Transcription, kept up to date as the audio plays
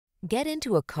Get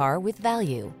into a car with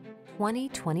value.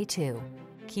 2022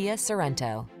 Kia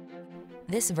Sorento.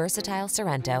 This versatile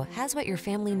Sorento has what your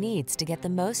family needs to get the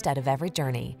most out of every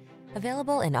journey.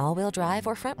 Available in all-wheel drive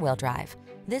or front-wheel drive,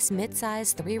 this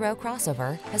mid-size 3-row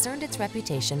crossover has earned its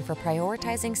reputation for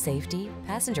prioritizing safety,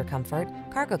 passenger comfort,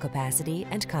 cargo capacity,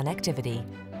 and connectivity.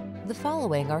 The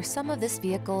following are some of this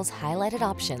vehicle's highlighted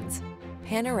options: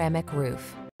 panoramic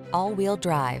roof, all-wheel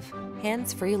drive,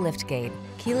 hands-free liftgate,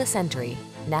 keyless entry,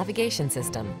 navigation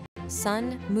system,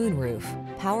 sun, moonroof,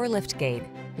 power liftgate,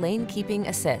 lane keeping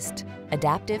assist,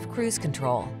 adaptive cruise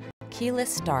control,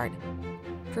 keyless start.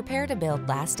 Prepare to build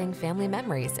lasting family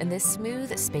memories in this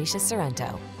smooth, spacious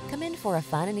Sorento. Come in for a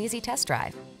fun and easy test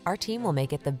drive. Our team will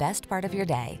make it the best part of your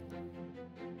day.